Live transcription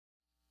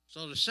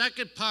So the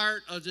second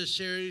part of this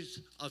series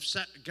of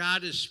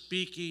God is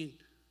speaking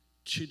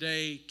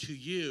today to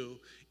you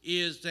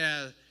is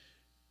that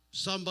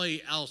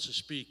somebody else is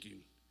speaking.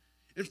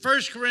 In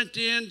 1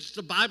 Corinthians,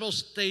 the Bible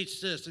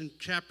states this in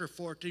chapter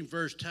 14,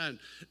 verse 10.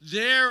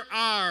 There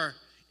are,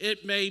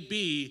 it may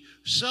be,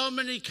 so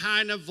many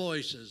kind of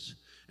voices.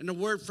 And the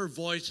word for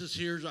voices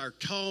here are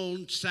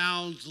tones,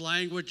 sounds,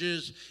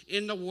 languages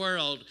in the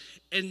world.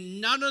 And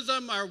none of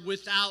them are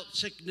without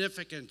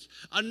significance.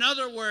 In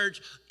other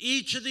words,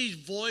 each of these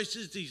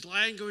voices, these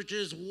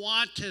languages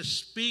want to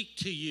speak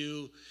to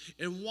you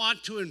and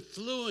want to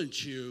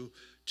influence you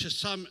to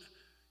some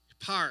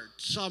part,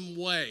 some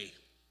way.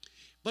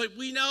 But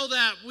we know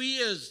that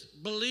we as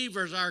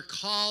believers are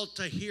called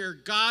to hear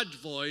God's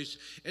voice,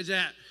 and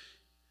that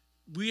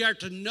we are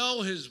to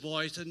know his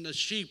voice, and the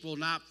sheep will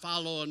not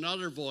follow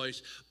another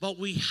voice. But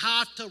we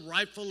have to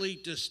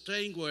rightfully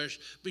distinguish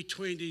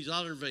between these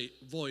other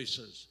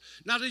voices.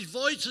 Now, these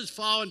voices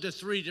fall into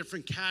three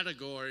different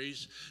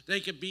categories. They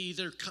could be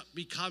either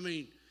be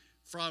coming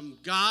from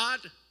God,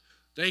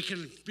 they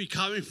can be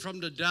coming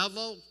from the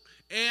devil,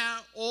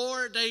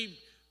 or they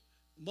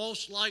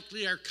most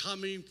likely are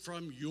coming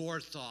from your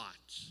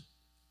thoughts.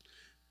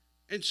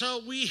 And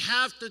so we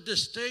have to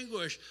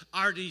distinguish,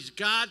 are these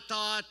God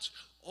thoughts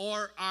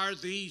or are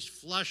these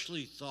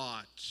fleshly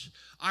thoughts?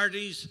 Are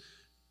these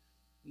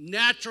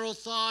natural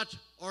thoughts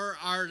or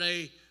are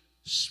they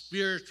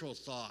spiritual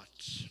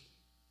thoughts?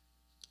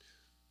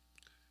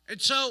 And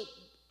so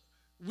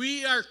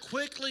we are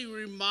quickly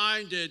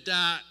reminded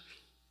that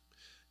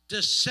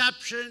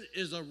deception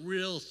is a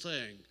real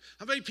thing.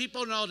 How many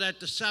people know that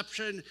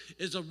deception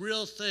is a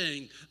real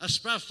thing,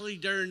 especially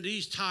during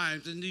these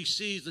times and these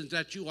seasons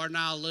that you are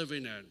now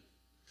living in?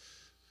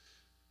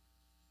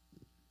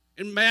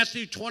 In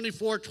Matthew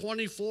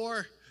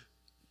 24:24,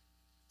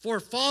 for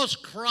false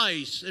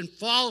Christs and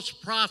false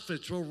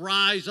prophets will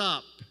rise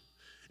up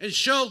and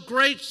show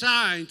great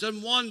signs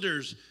and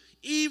wonders,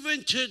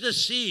 even to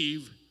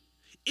deceive,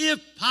 if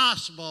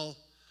possible,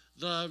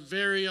 the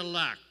very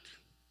elect.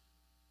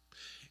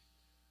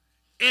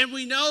 And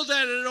we know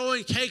that it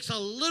only takes a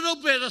little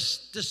bit of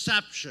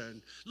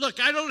deception.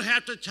 Look, I don't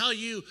have to tell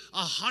you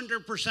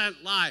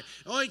 100% lie.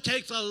 It only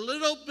takes a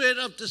little bit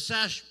of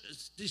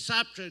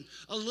deception,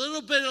 a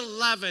little bit of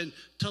leaven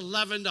to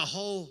leaven the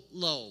whole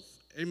loaf.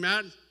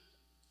 Amen?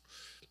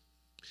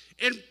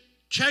 And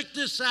check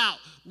this out.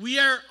 We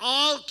are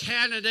all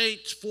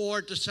candidates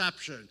for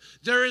deception.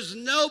 There is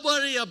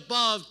nobody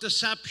above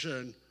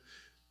deception.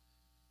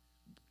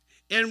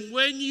 And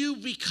when you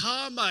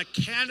become a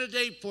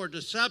candidate for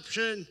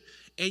deception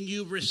and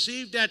you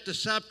receive that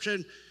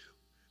deception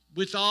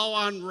with all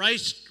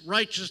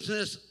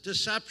unrighteousness,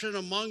 deception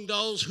among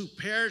those who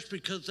perish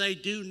because they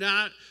do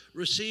not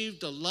receive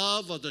the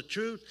love of the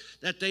truth,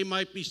 that they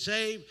might be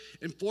saved.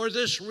 And for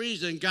this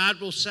reason,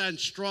 God will send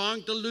strong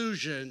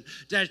delusion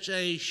that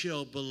they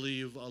shall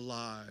believe a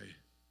lie.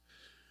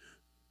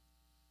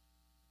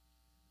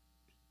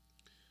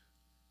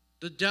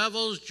 The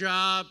devil's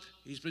job,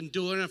 he's been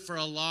doing it for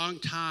a long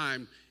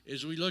time,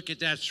 as we look at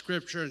that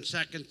scripture in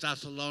 2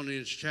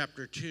 Thessalonians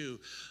chapter 2.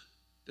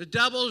 The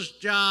devil's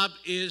job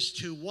is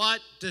to what?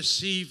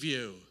 Deceive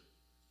you.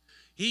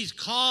 He's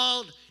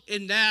called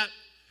in that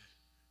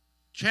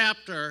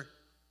chapter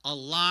a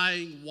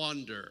lying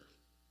wonder.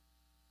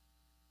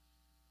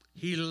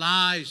 He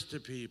lies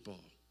to people.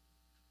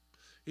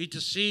 He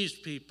deceives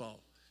people.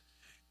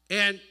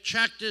 And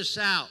check this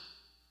out.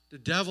 The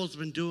devil's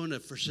been doing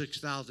it for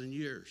 6,000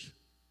 years.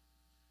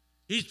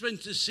 He's been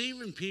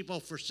deceiving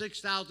people for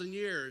 6,000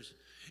 years.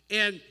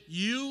 And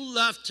you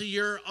left to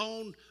your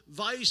own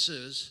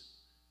vices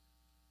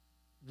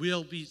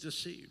will be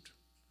deceived.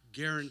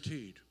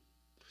 Guaranteed.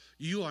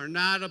 You are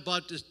not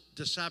above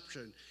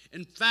deception.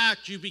 In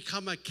fact, you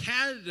become a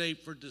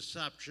candidate for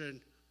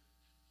deception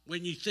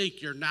when you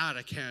think you're not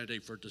a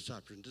candidate for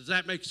deception. Does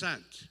that make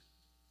sense?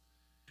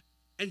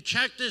 And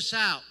check this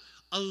out.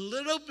 A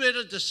little bit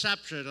of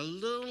deception, a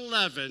little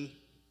leaven,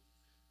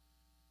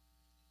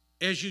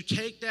 as you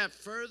take that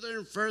further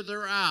and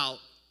further out,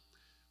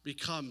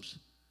 becomes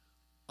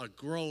a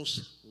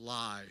gross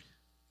lie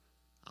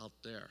out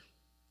there.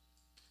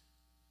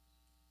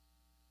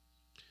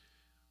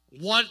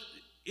 What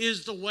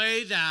is the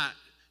way that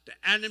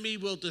the enemy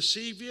will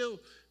deceive you?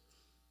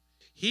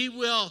 He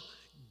will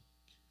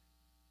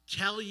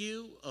tell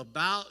you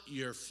about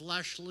your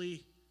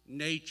fleshly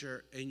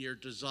nature and your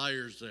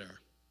desires there.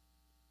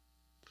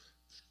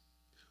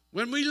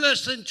 When we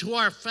listen to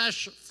our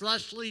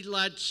fleshly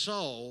led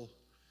soul,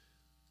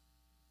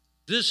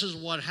 this is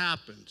what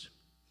happens.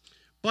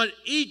 But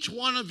each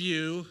one of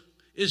you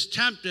is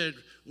tempted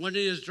when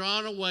he is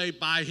drawn away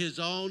by his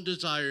own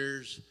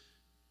desires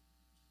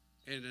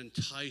and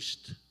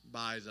enticed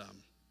by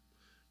them.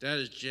 That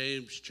is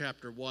James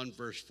chapter 1,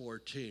 verse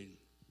 14.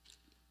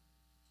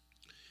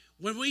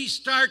 When we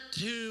start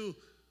to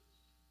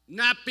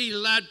not be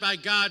led by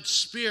God's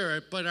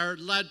Spirit, but are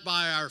led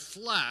by our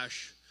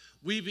flesh,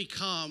 we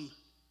become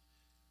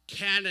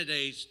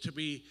candidates to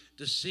be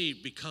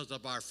deceived because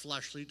of our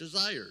fleshly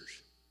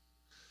desires.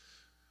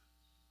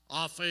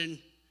 often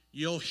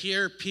you'll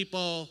hear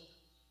people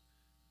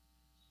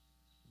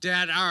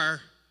that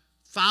are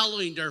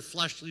following their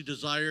fleshly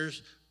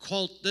desires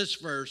quote this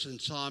verse in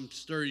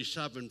Psalms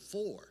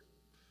 37:4.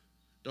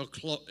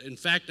 In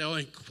fact, they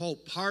only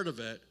quote part of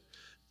it.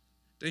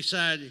 They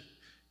said,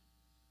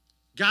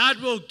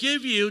 God will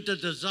give you the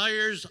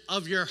desires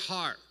of your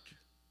heart.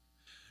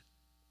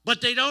 But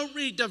they don't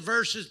read the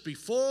verses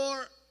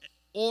before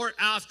or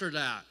after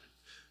that.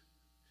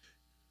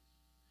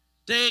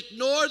 They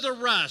ignore the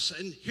rest.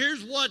 And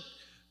here's what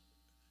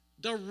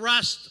the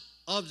rest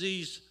of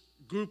these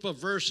group of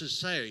verses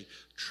say.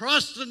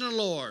 Trust in the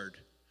Lord.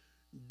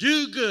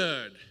 Do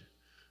good.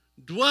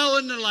 Dwell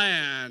in the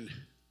land.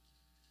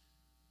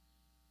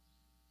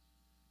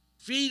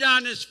 Feed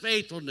on his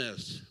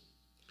faithfulness.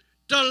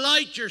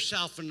 Delight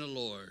yourself in the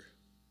Lord.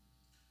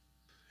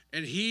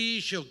 And he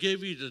shall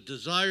give you the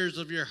desires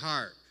of your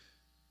heart.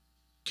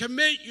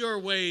 Commit your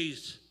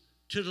ways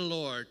to the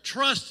Lord.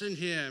 Trust in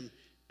him,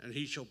 and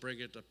he shall bring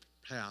it to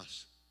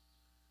pass.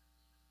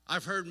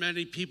 I've heard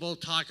many people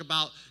talk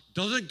about,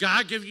 doesn't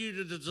God give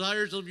you the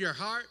desires of your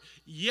heart?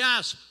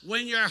 Yes,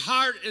 when your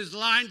heart is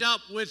lined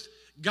up with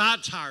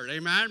God's heart.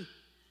 Amen?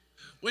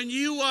 When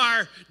you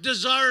are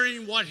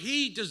desiring what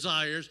he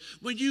desires,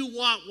 when you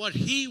want what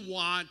he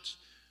wants,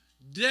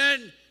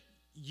 then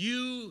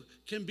you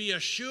can be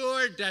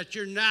assured that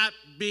you're not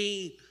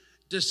being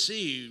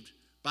deceived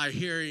by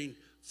hearing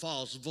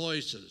false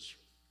voices.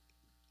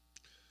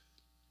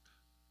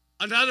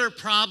 Another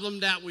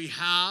problem that we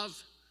have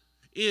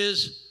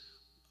is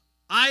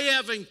I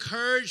have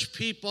encouraged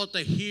people to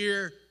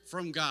hear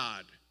from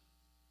God.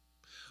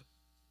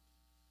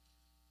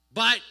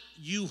 But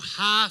you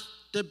have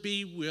to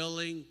be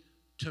willing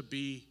to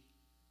be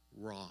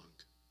wrong.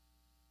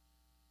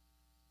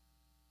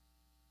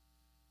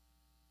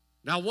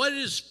 Now, what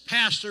is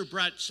Pastor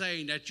Brett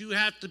saying? That you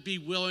have to be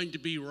willing to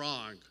be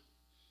wrong.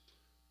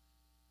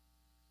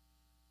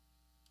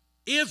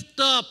 If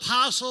the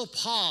Apostle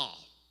Paul,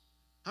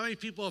 how many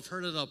people have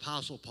heard of the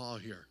Apostle Paul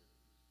here?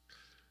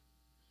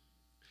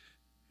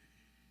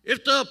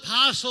 If the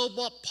Apostle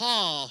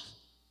Paul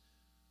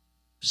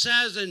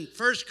says in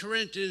 1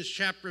 Corinthians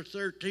chapter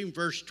 13,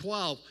 verse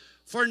 12,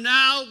 for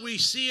now we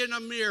see in a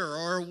mirror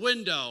or a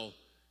window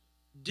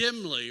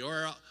dimly,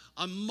 or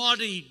a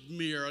muddy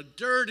mirror, a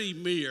dirty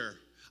mirror,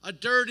 a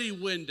dirty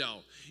window.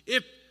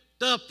 If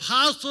the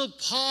Apostle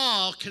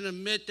Paul can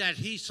admit that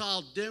he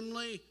saw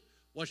dimly,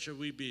 what should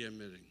we be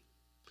admitting?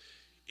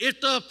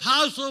 If the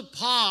Apostle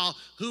Paul,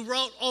 who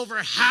wrote over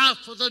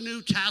half of the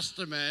New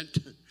Testament,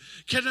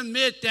 can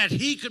admit that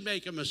he could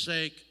make a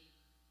mistake,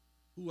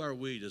 who are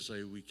we to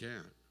say we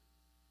can't?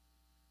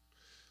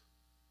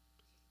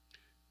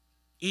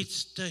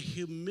 It's the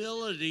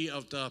humility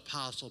of the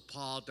Apostle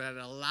Paul that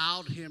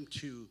allowed him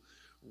to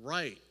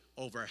write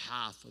over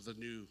half of the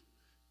New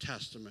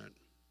Testament.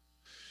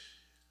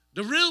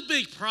 The real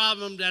big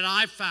problem that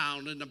I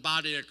found in the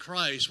body of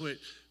Christ with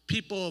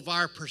people of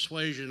our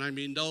persuasion, I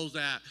mean those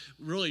that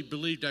really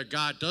believe that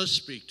God does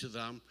speak to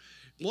them,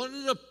 one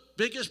of the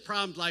biggest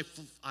problems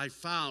I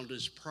found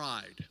is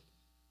pride.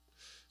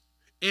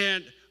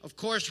 And of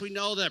course, we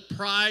know that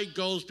pride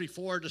goes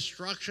before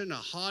destruction, a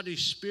haughty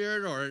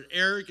spirit or an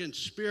arrogant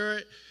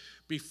spirit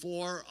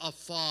before a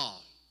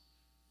fall.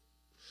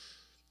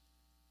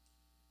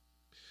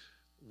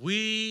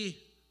 We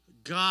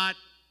got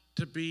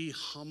to be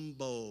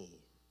humble.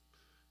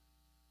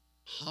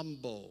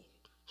 Humble.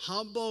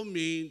 Humble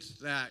means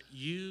that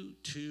you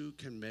too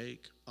can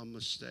make a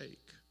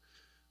mistake.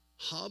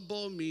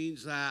 Humble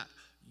means that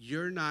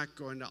you're not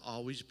going to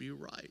always be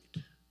right.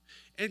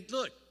 And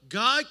look,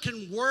 God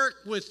can work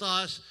with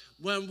us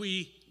when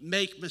we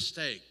make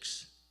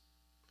mistakes.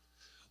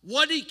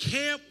 What he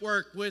can't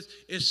work with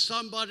is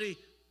somebody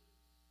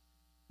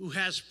who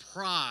has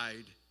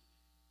pride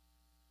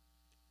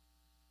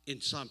in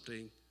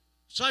something,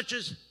 such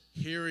as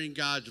hearing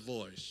God's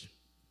voice.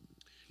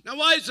 Now,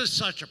 why is this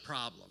such a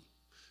problem?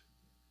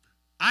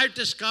 I've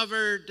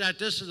discovered that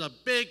this is a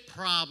big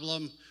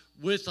problem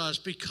with us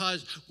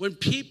because when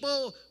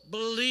people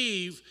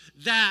believe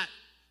that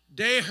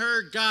they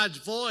heard God's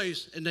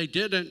voice and they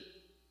didn't,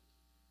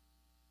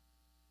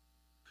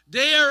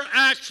 they are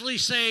actually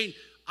saying,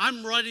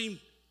 I'm writing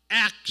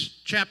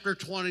Acts chapter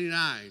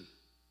 29.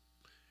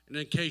 And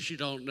in case you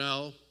don't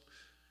know,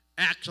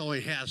 Acts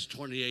only has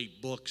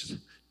 28 books,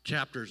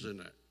 chapters in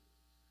it.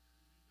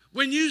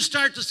 When you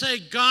start to say,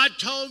 God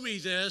told me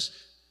this,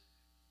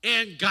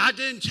 and God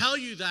didn't tell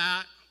you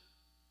that,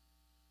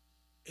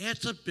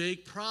 it's a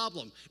big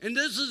problem. And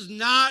this is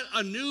not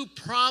a new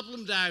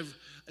problem that I've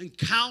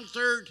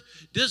encountered.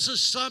 This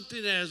is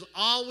something that has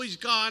always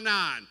gone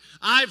on.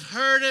 I've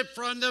heard it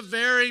from the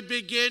very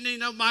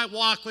beginning of my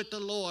walk with the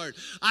Lord.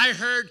 I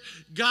heard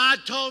God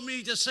told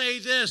me to say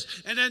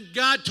this, and then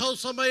God told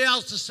somebody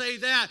else to say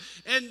that,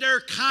 and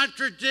they're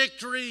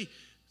contradictory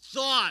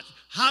thoughts.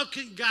 How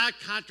can God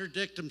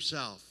contradict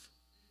himself?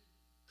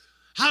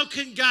 How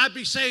can God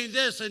be saying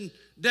this and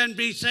then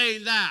be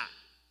saying that?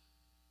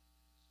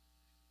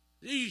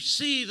 You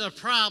see the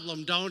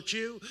problem, don't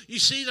you? You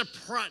see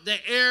the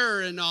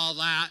error in all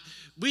that.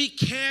 We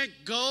can't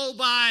go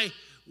by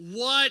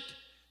what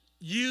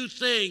you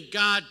think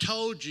God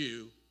told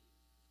you.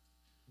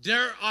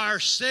 There are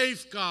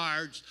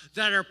safeguards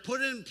that are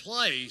put in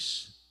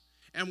place,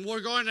 and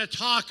we're going to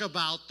talk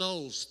about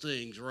those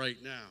things right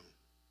now.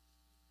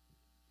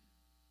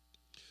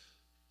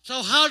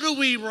 So how do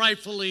we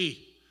rightfully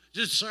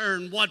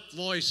discern what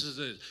voice is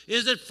it?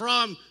 Is it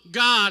from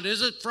God?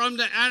 Is it from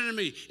the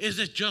enemy? Is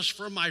it just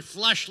from my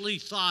fleshly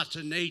thoughts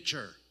and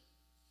nature?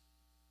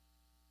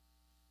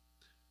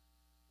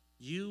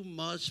 You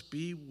must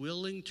be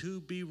willing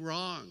to be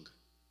wrong.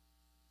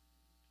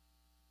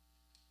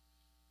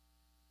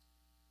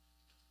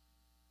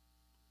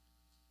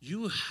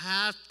 You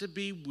have to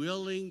be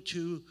willing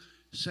to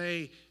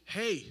say,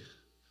 hey,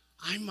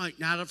 I might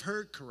not have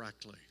heard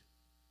correctly.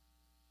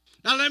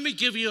 Now, let me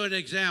give you an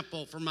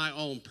example from my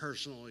own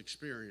personal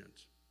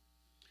experience.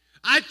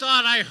 I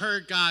thought I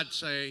heard God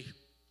say,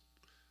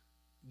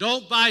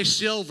 don't buy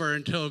silver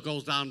until it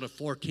goes down to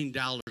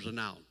 $14 an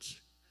ounce.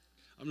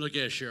 I'm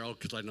looking at Cheryl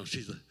because I know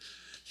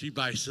she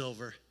buys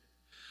silver.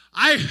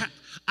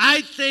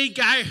 I think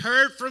I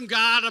heard from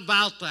God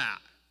about that.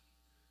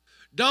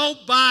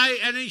 Don't buy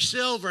any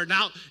silver.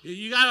 Now,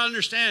 you got to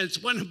understand,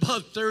 it's went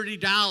above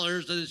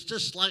 $30, and it's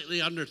just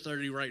slightly under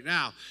 30 right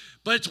now.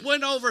 But it's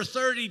went over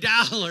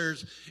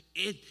 $30,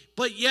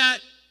 but yet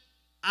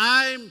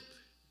I'm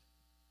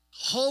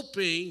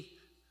hoping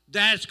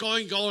that it's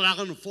going to go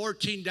down to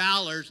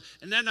 $14,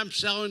 and then I'm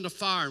selling the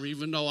farm,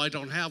 even though I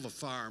don't have a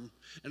farm,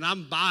 and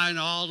I'm buying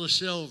all the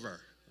silver,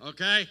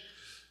 okay?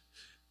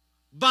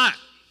 But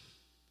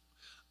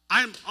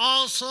I'm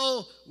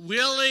also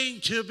willing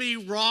to be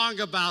wrong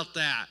about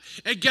that.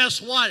 And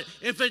guess what?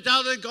 If it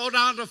doesn't go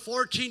down to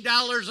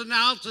 $14 an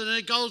ounce and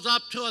it goes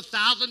up to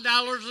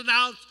 $1,000 an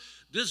ounce,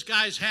 this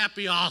guy's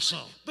happy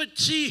also. But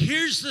see,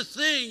 here's the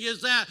thing,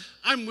 is that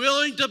I'm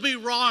willing to be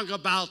wrong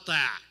about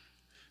that.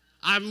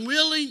 I'm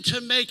willing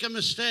to make a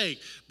mistake.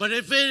 But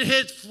if it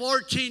hits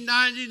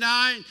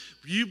 $14.99,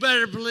 you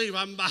better believe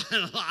I'm buying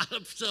a lot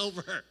of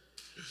silver.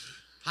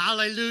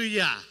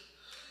 Hallelujah.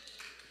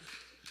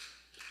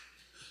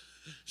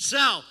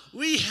 So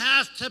we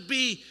have to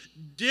be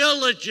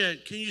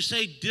diligent. Can you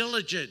say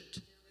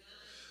diligent?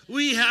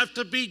 We have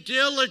to be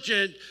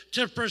diligent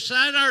to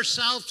present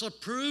ourselves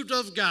approved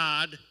of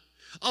God,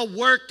 a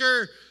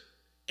worker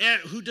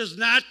who does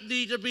not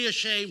need to be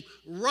ashamed,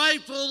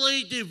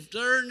 rightfully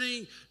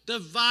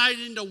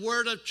dividing the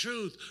word of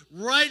truth,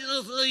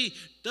 rightfully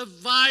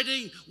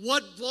dividing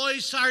what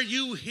voice are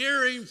you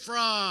hearing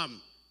from.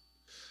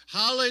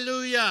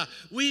 Hallelujah.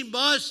 We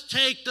must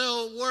take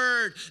the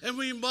word and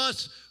we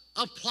must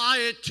apply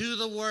it to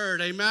the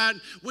word. Amen.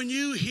 When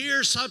you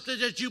hear something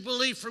that you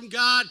believe from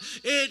God,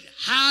 it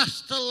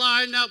has to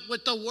line up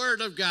with the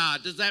word of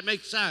God. Does that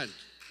make sense?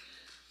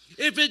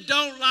 If it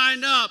don't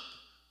line up,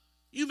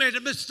 you made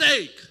a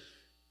mistake.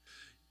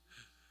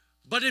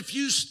 But if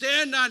you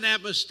stand on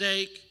that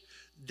mistake,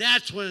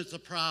 that's when it's a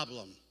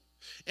problem.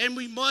 And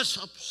we must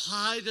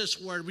apply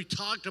this word. We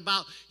talked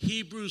about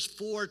Hebrews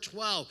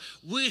 4:12.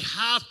 We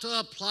have to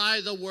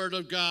apply the word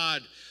of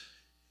God.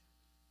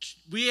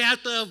 We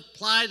have to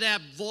apply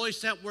that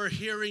voice that we're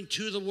hearing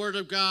to the word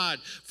of God.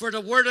 For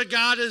the word of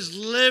God is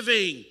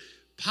living,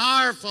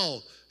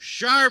 powerful,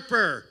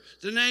 sharper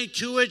than any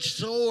two-edged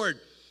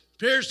sword,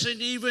 piercing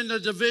even the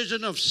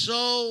division of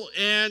soul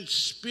and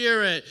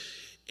spirit,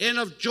 and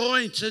of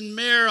joints and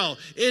marrow.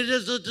 It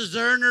is a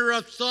discerner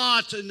of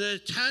thoughts and the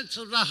intents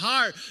of the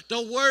heart.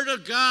 The word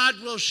of God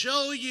will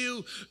show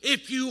you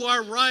if you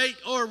are right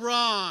or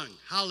wrong.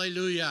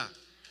 Hallelujah.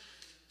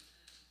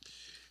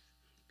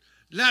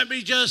 Let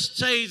me just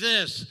say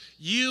this.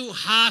 You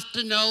have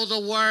to know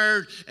the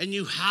word, and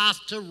you have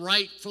to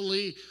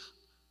rightfully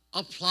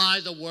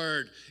apply the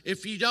word.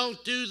 If you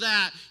don't do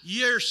that,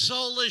 your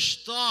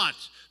soulish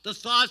thoughts, the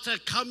thoughts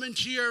that come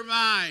into your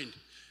mind,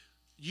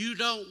 you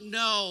don't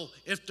know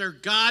if they're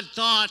God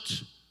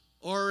thoughts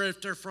or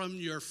if they're from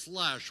your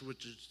flesh,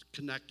 which is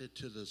connected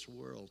to this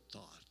world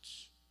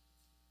thoughts.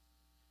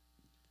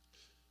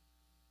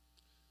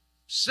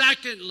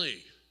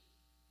 Secondly,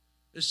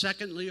 is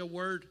secondly a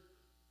word?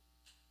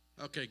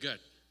 Okay, good.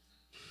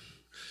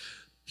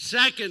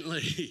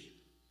 Secondly,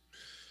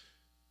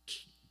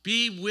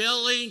 be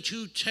willing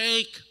to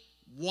take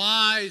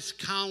wise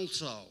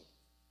counsel.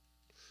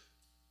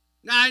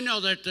 Now, I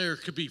know that there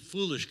could be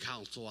foolish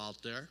counsel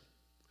out there,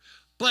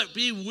 but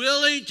be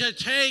willing to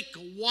take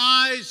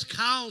wise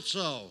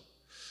counsel.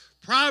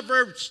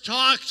 Proverbs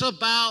talks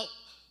about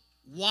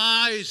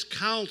wise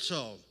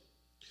counsel.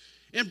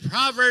 In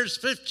Proverbs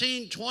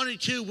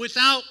 15:22,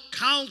 without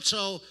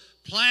counsel,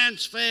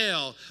 plans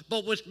fail,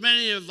 but with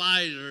many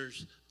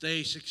advisors,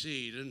 they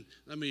succeed. And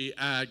let me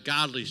add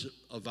godly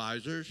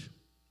advisors.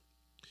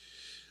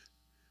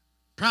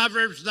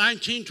 Proverbs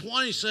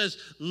 19:20 says,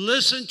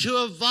 listen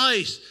to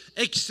advice,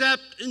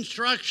 accept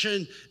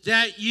instruction,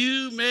 that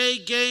you may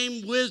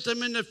gain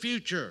wisdom in the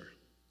future.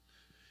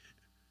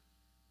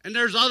 And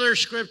there's other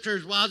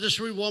scriptures. Well, I'll just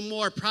read one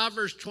more.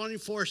 Proverbs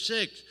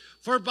 24:6.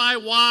 For by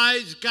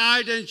wise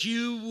guidance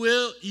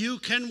you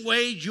can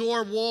wage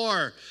your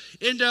war.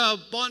 In the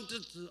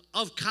abundance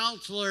of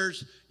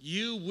counselors,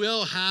 you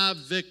will have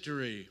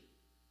victory.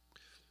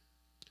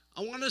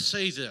 I want to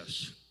say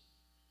this.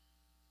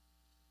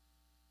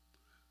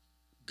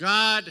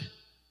 God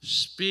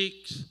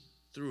speaks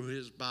through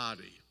his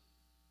body.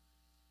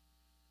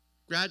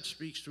 God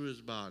speaks through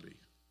his body.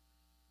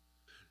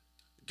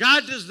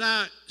 God does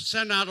not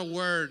send out a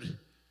word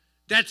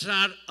that's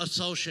not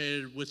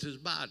associated with his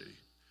body.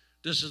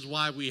 This is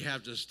why we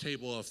have this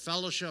table of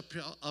fellowship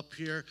up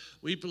here.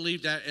 We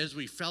believe that as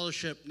we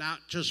fellowship, not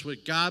just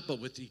with God, but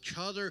with each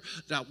other,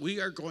 that we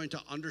are going to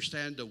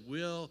understand the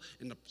will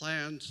and the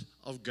plans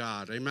of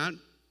God. Amen?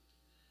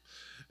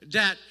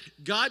 That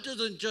God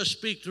doesn't just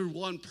speak through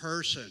one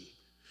person.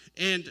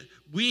 And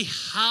we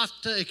have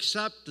to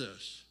accept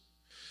this.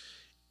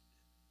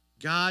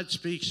 God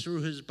speaks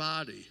through his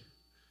body.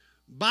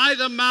 By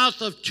the mouth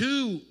of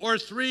 2 or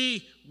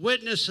 3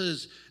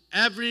 witnesses,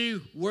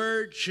 every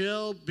word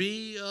shall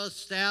be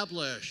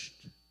established.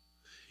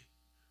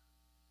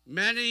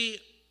 Many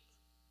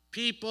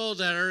people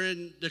that are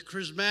in the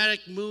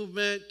charismatic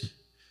movement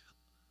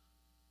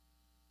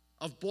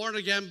of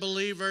born-again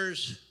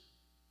believers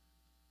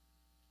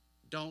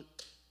don't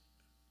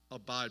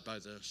abide by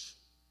this.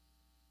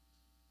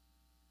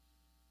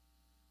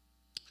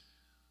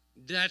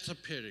 That's a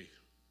pity.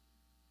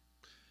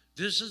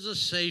 This is a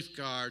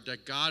safeguard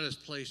that God has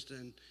placed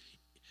in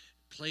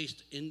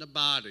the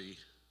body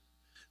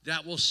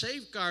that will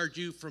safeguard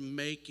you from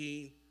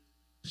making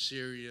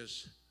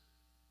serious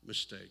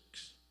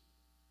mistakes.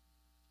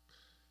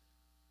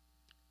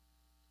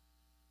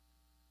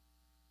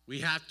 We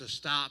have to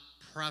stop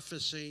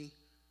prefacing,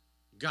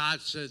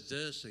 God said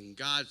this and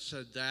God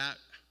said that,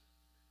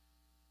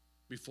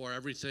 before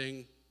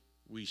everything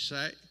we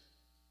say.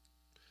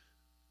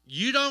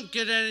 You don't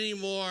get any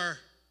more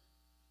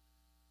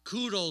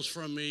kudos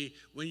from me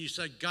when you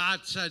say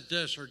God said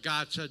this or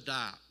God said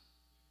that.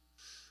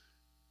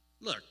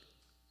 Look,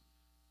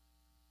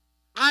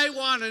 I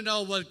want to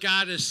know what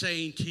God is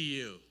saying to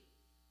you.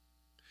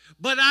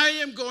 But I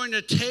am going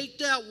to take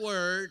that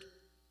word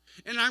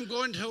and I'm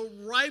going to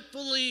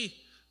rightfully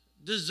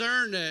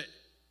discern it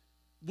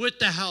with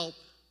the help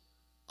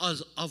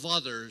of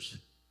others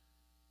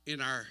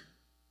in our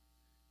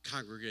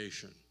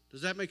congregation.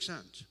 Does that make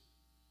sense?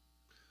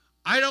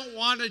 I don't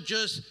want to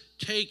just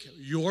take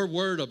your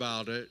word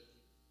about it.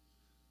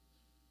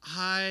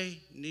 I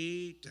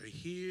need to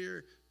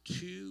hear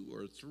 2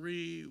 or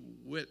 3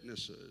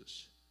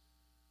 witnesses.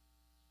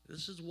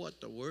 This is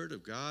what the Word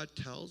of God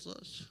tells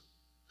us.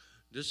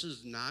 This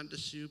is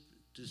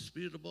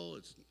non-disputable.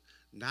 It's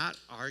not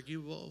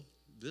arguable.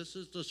 This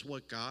is just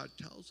what God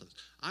tells us.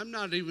 I'm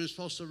not even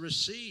supposed to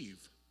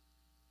receive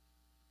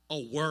a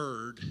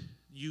word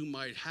you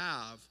might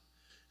have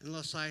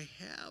unless I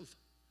have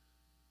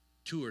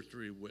 2 or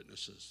 3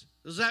 witnesses.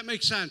 Does that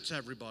make sense,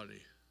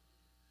 everybody?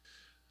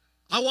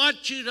 I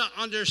want you to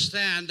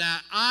understand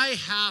that I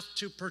have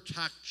to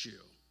protect you.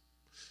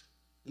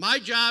 My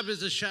job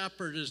as a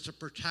shepherd is to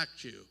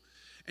protect you.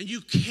 And you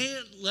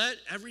can't let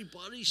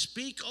everybody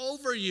speak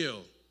over you.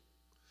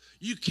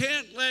 You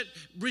can't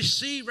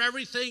receive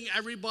everything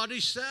everybody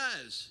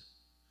says.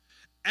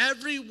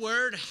 Every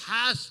word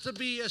has to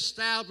be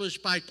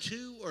established by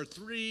 2 or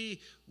 3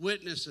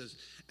 witnesses.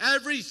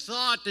 Every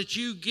thought that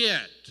you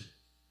get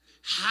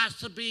has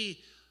to be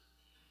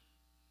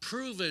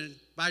proven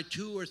by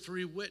 2 or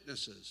 3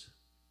 witnesses.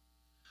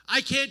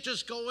 I can't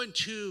just go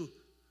into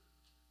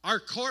our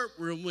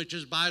courtroom, which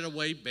is, by the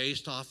way,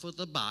 based off of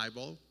the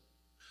Bible.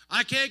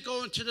 I can't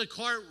go into the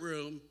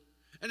courtroom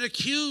and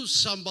accuse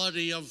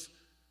somebody of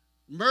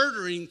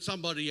murdering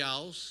somebody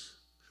else,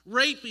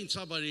 raping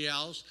somebody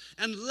else,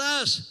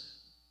 unless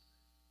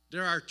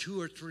there are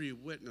 2 or 3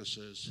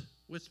 witnesses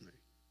with me.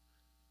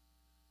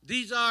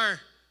 These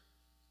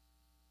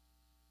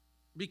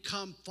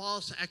become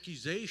false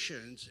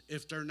accusations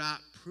if they're not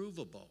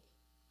provable.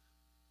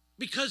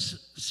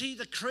 Because, see,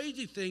 the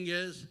crazy thing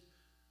is,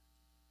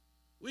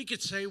 we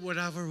could say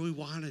whatever we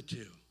wanted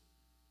to.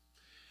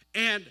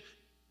 And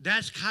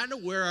that's kind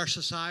of where our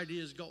society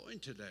is going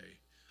today.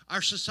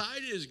 Our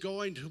society is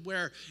going to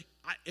where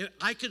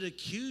I could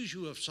accuse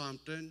you of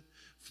something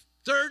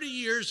 30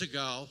 years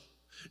ago,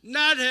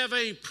 not have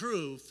any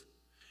proof,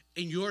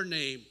 and your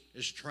name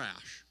is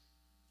trash.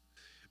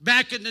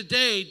 Back in the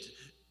day,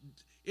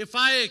 if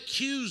I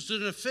accused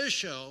an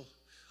official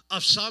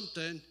of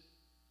something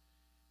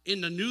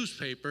in the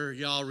newspaper,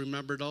 y'all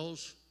remember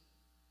those?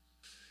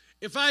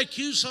 If I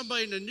accuse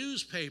somebody in the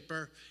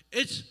newspaper,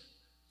 it's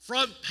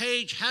front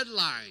page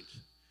headlines.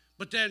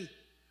 But then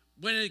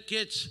when it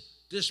gets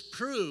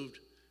disproved,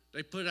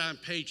 they put it on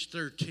page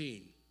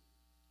 13.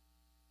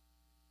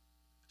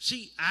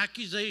 See,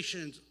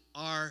 accusations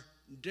are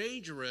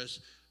dangerous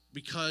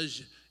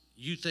because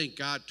you think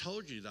God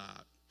told you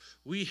that.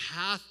 We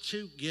have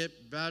to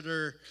get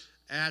better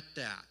at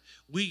that.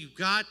 We've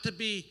got to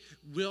be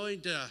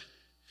willing to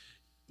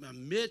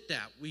admit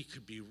that we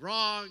could be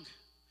wrong,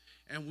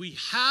 and we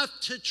have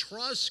to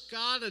trust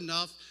God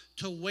enough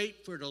to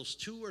wait for those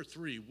 2 or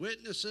 3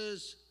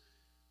 witnesses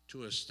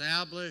to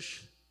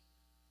establish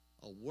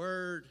a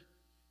word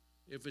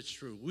if it's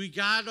true. We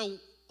got to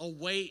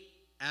await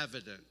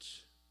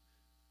evidence.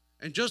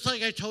 And just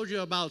like I told you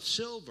about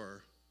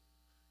silver,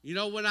 you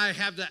know when I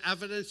have the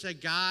evidence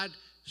that God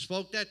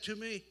spoke that to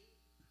me?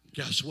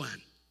 Guess when?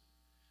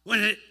 When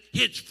it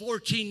hits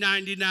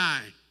 $14.99.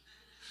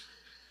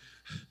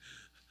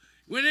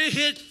 When it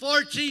hits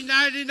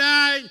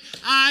 $14.99,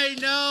 I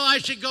know I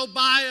should go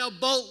buy a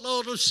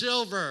boatload of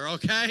silver,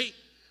 okay?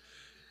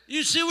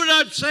 You see what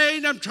I'm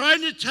saying? I'm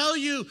trying to tell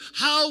you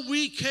how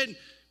we can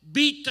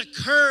beat the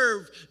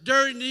curve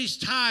during these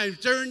times,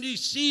 during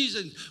these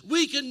seasons.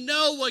 We can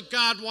know what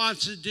God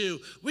wants to do.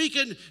 We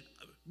can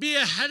be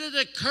ahead of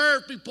the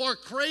curve before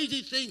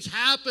crazy things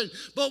happen,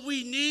 but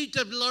we need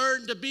to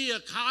learn to be a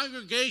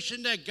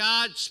congregation that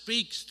God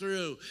speaks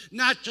through,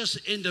 not just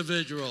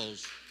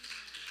individuals.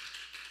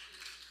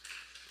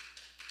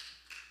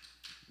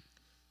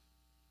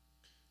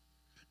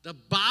 The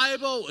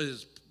Bible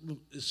is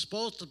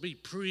supposed to be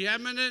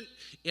preeminent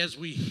as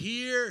we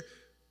hear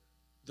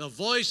the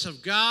voice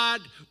of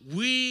God.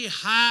 We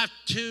have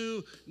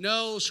to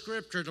know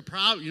Scripture. The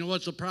problem, you know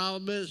what the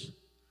problem is?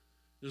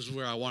 This is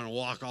where I want to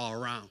walk all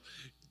around.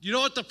 You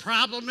know what the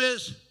problem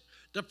is?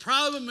 The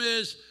problem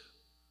is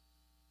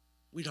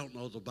we don't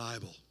know the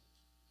Bible.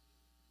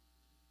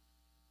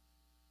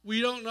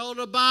 We don't know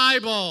the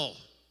Bible.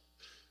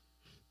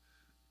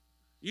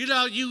 You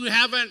know, you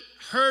haven't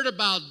heard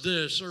about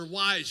this or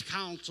wise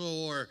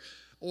counsel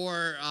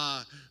or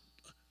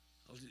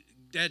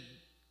that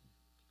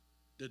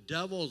the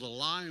devil is a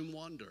lying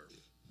wonder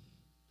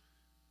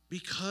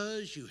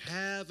because you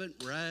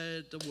haven't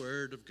read the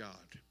Word of God.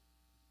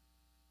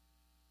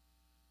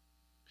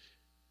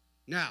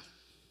 Now,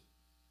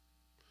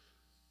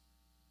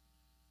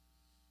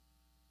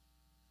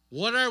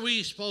 what are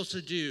we supposed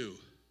to do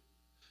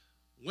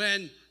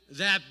when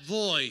that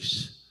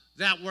voice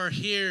that we're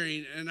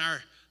hearing in our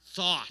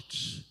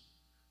thoughts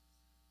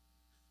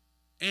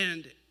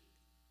and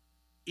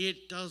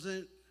it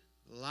doesn't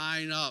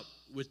line up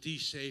with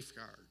these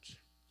safeguards?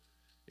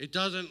 It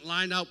doesn't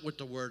line up with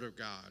the Word of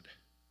God.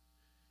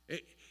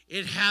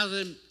 It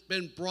hasn't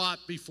been brought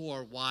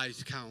before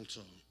wise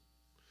counsel.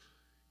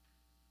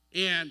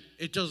 And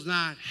it does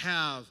not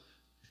have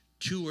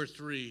 2 or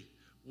 3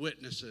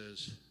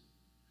 witnesses.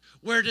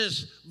 Where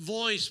this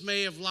voice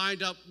may have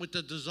lined up with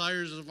the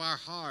desires of our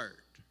heart.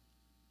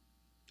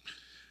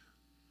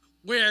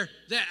 Where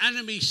the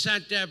enemy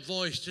sent that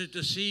voice to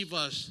deceive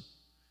us,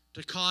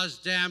 to cause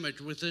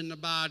damage within the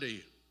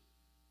body.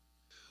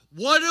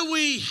 What do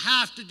we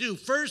have to do?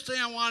 First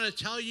thing I want to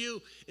tell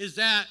you is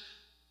that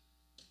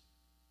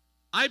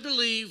I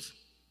believe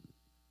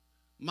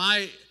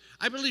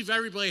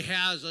everybody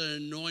has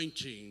an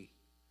anointing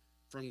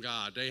from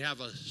God. They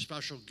have a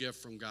special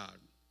gift from God.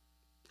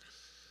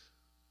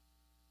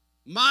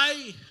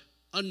 My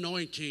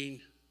anointing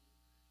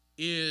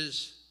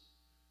is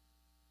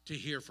to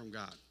hear from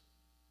God.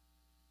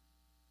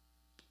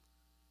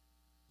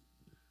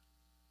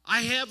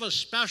 I have a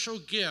special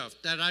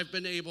gift that I've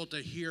been able to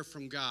hear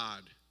from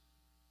God.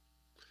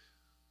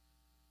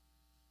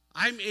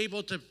 I'm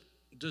able to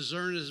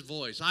discern His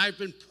voice. I've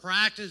been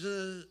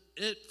practicing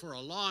it for a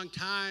long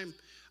time.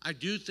 I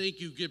do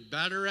think you get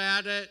better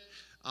at it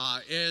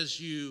as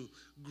you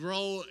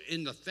grow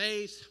in the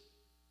faith.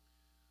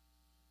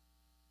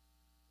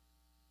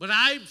 But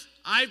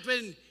I've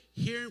been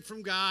hearing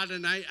from God,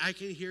 and I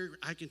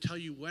can tell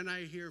you when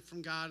I hear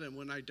from God and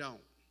when I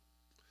don't.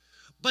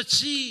 But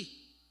see,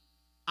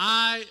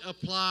 I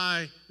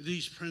apply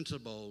these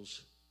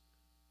principles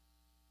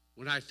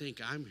when I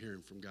think I'm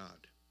hearing from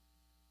God.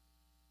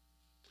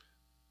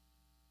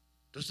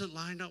 Does it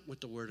line up with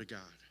the Word of God?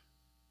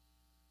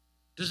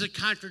 Does it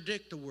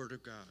contradict the Word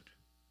of God?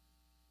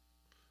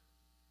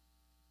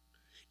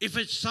 If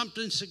it's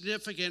something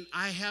significant,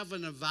 I have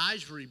an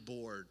advisory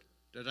board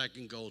that I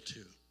can go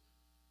to.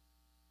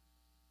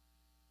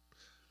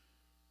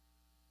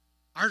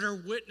 Are there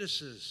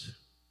witnesses?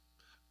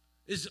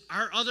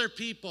 Are other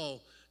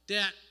people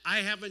that I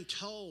haven't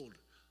told,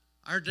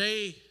 are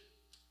they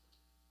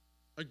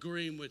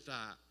agreeing with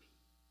that?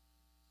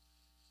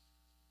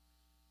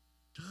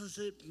 Does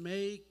it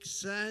make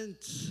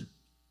sense?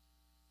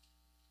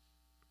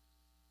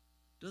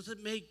 Does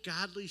it make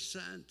godly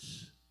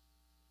sense?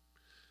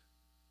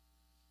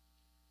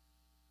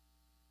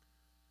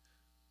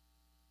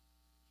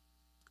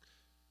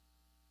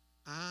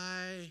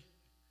 I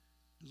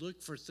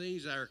look for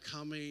things that are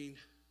coming,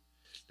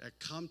 that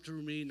come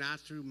through me, not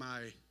through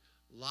my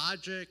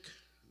logic,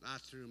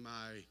 not through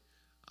my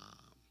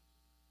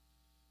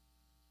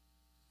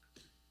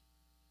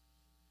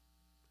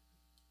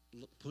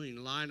putting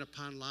line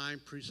upon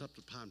line, precept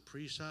upon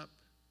precept.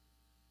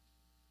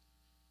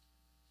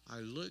 I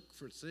look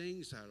for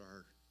things that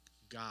are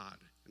God,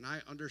 and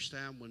I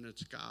understand when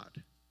it's God.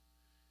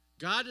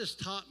 God has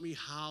taught me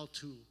how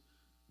to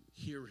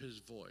hear His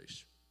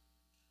voice.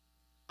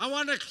 I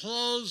want to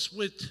close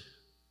with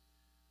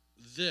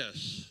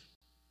this.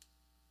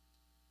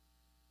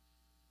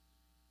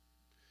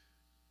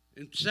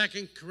 In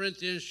 2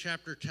 Corinthians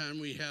chapter 10,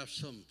 we have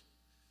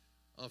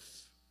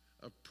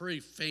a pretty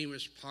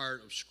famous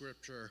part of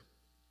Scripture.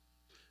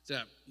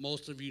 that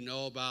most of you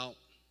know about.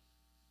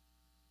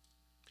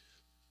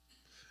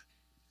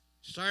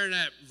 Starting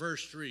at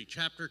verse 3,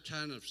 chapter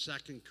 10 of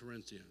 2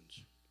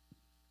 Corinthians.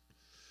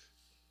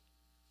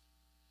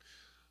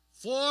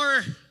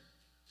 For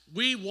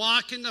we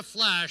walk in the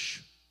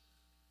flesh,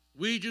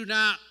 we do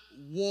not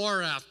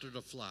war after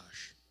the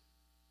flesh.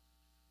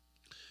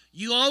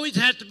 You always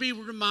have to be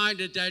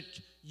reminded that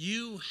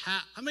you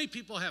have, how many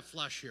people have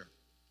flesh here?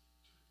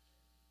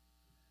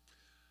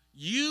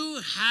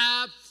 You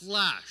have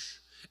flesh.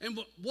 And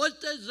what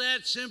does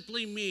that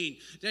simply mean?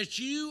 That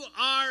you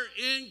are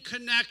in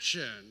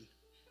connection.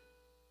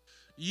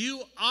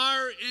 You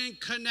are in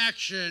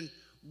connection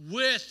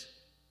with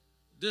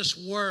this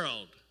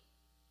world.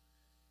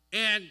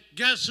 And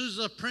guess who's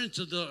the prince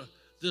of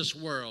this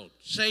world?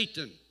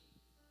 Satan.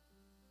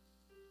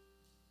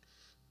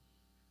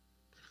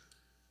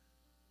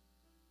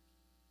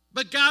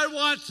 But God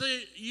wants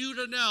you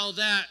to know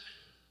that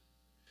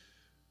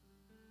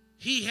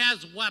he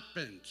has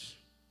weapons.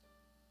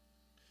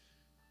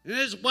 And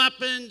his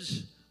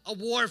weapons of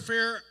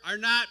warfare are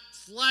not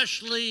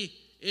fleshly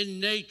in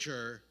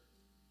nature,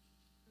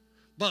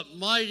 but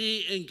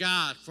mighty in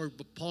God for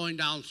pulling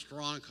down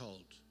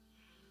strongholds.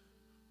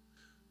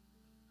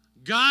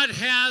 God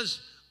has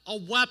a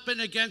weapon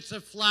against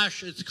the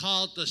flesh. It's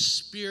called the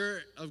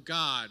Spirit of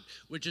God,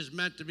 which is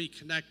meant to be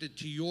connected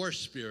to your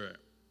spirit.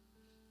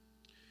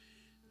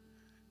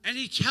 And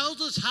he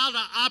tells us how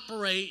to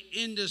operate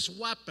in this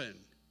weapon.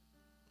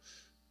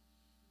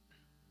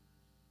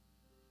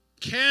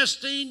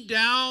 Casting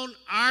down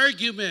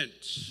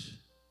arguments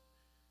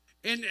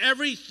and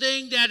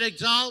everything that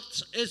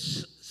exalts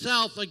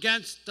itself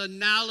against the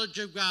knowledge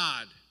of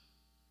God.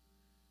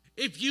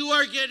 If you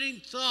are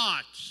getting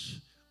thoughts,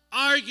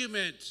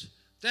 arguments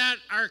that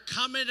are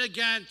coming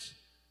against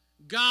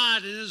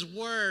God and his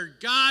word,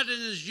 God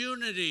and his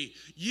unity,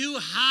 you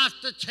have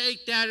to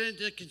take that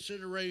into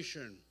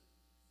consideration.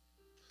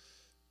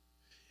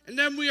 And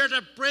then we are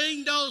to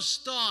bring those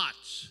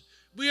thoughts.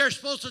 We are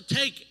supposed to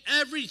take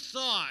every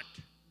thought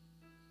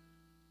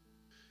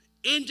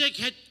into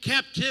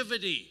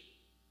captivity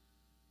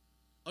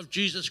of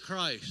Jesus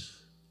Christ.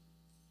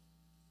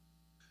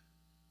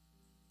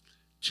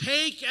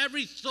 Take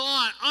every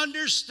thought.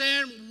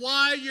 Understand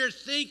why you're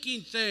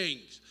thinking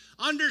things.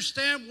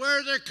 Understand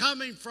where they're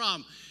coming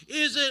from.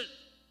 Is it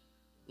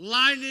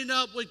lining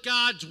up with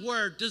God's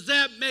word? Does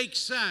that make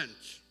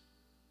sense?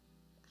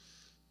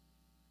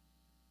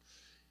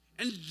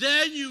 And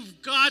then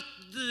you've got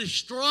to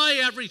destroy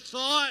every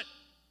thought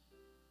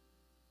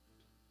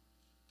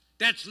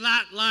that's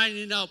not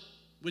lining up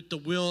with the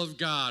will of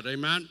God.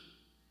 Amen?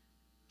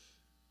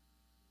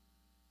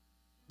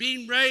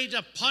 Being ready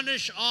to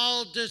punish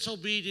all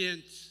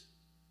disobedience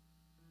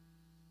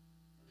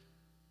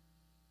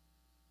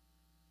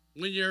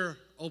when your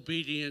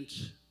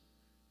obedience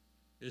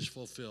is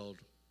fulfilled.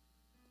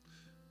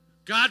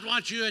 God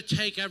wants you to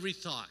take every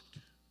thought,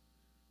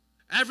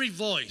 every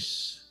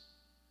voice,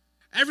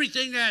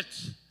 everything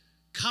that's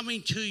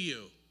coming to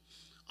you.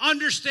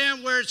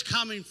 Understand where it's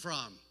coming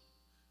from.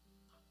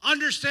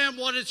 Understand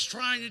what it's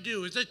trying to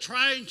do. Is it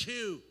trying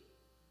to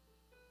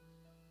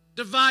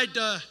divide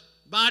the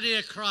body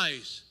of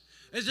Christ?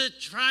 Is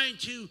it trying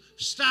to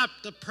stop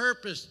the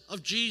purpose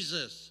of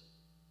Jesus?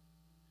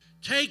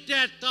 Take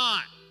that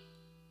thought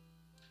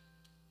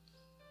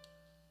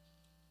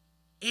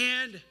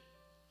and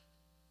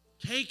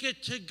take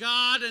it to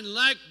God and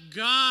let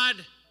God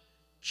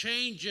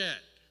change it.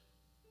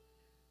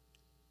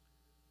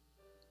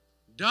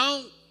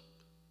 Don't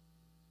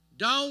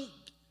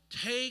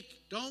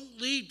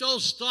leave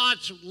those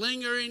thoughts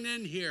lingering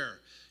in here.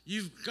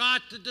 You've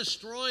got to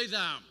destroy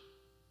them.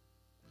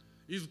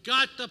 You've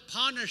got to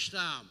punish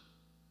them.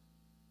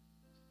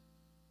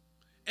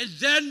 And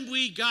then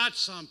we got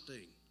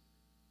something.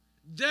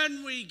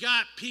 Then we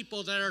got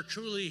people that are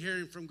truly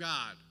hearing from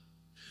God.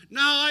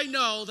 Now I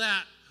know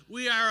that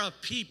we are a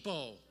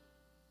people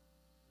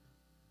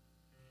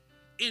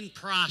in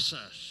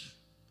process.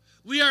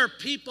 We are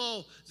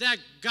people that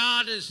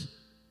God is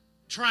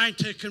trying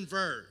to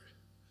convert.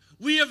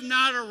 We have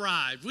not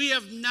arrived. We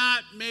have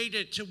not made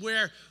it to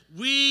where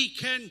we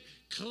can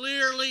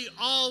clearly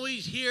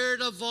always hear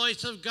the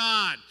voice of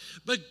God.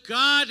 But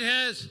God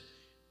has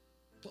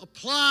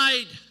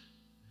supplied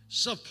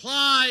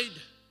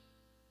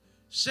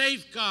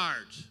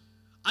safeguards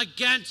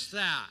against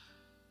that.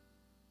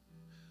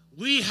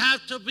 We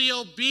have to be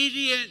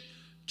obedient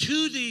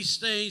to these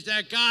things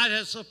that God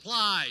has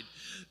supplied.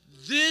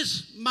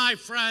 This, my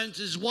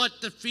friends, is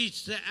what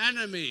defeats the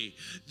enemy.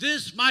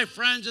 This, my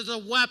friends, is a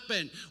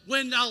weapon.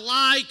 When a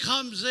lie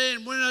comes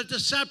in, when a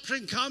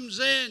deception comes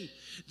in,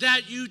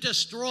 that you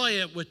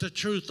destroy it with the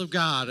truth of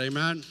God.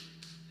 Amen?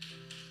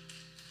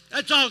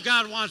 That's all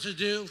God wants to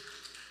do.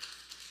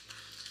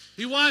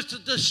 He wants to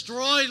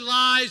destroy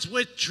lies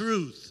with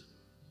truth.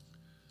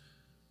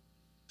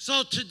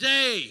 So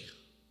today,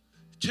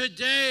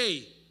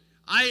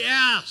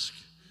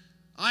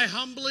 I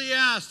humbly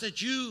ask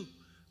that you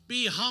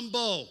be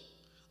humble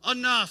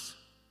enough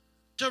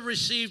to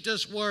receive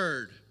this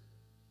word.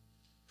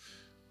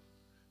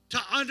 to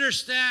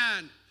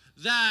understand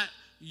that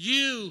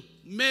you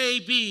may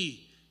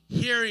be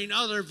hearing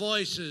other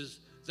voices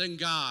than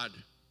God.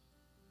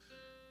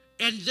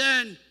 And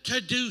then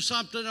to do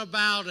something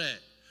about it,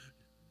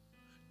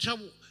 to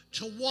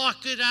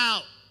walk it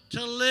out,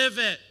 to live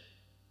it,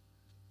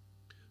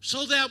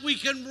 so that we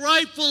can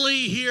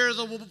rightfully hear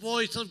the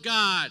voice of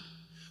God.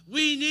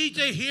 We need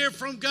to hear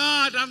from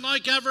God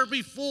unlike ever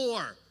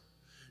before.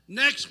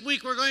 Next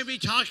week, we're going to be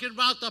talking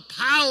about the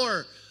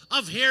power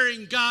of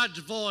hearing God's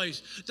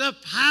voice, the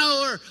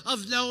power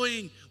of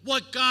knowing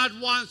what God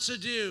wants to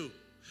do.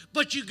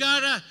 But you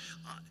gotta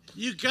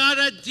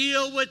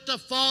deal with the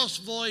false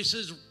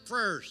voices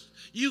first.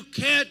 You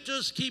can't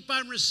just keep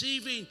on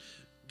receiving,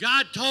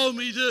 God told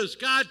me this,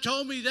 God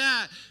told me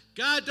that.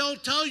 God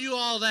don't tell you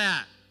all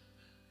that.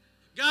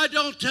 God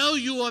don't tell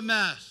you a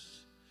mess.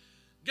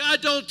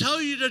 God don't tell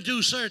you to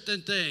do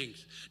certain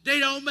things. They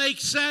don't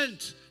make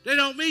sense. They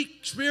don't make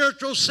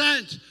spiritual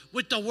sense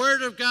with the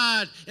Word of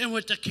God and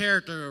with the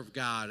character of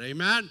God.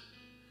 Amen?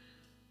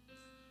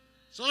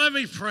 So let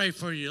me pray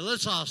for you.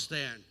 Let's all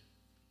stand.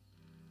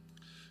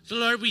 So,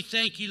 Lord, we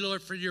thank you,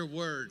 Lord, for your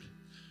Word.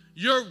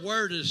 Your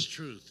Word is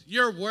truth.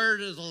 Your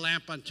Word is a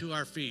lamp unto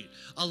our feet,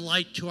 a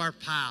light to our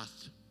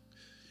path.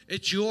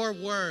 It's your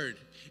Word.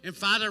 And,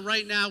 Father,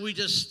 right now we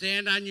just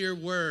stand on your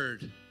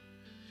Word.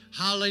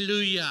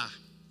 Hallelujah.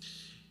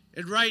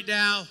 And right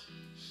now,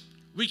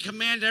 we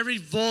command every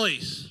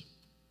voice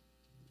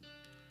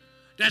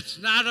that's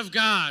not of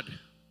God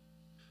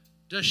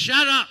to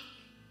shut up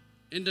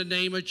in the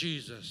name of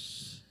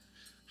Jesus.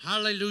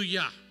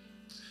 Hallelujah.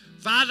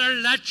 Father,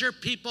 let your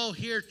people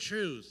hear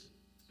truth.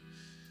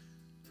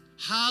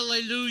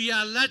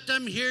 Hallelujah. Let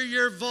them hear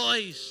your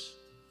voice.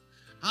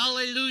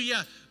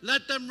 Hallelujah.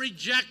 Let them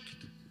reject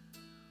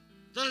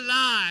the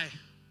lie.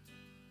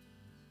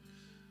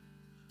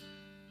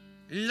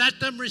 And let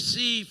them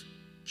receive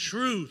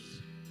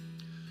truth.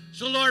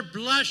 So, Lord,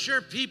 bless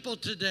your people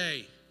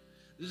today.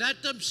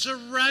 Let them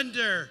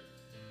surrender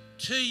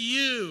to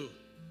you,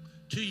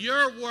 to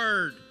your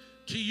word,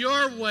 to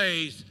your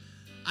ways.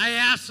 I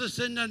ask this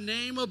in the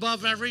name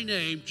above every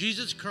name,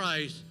 Jesus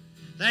Christ.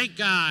 Thank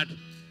God.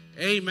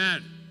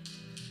 Amen.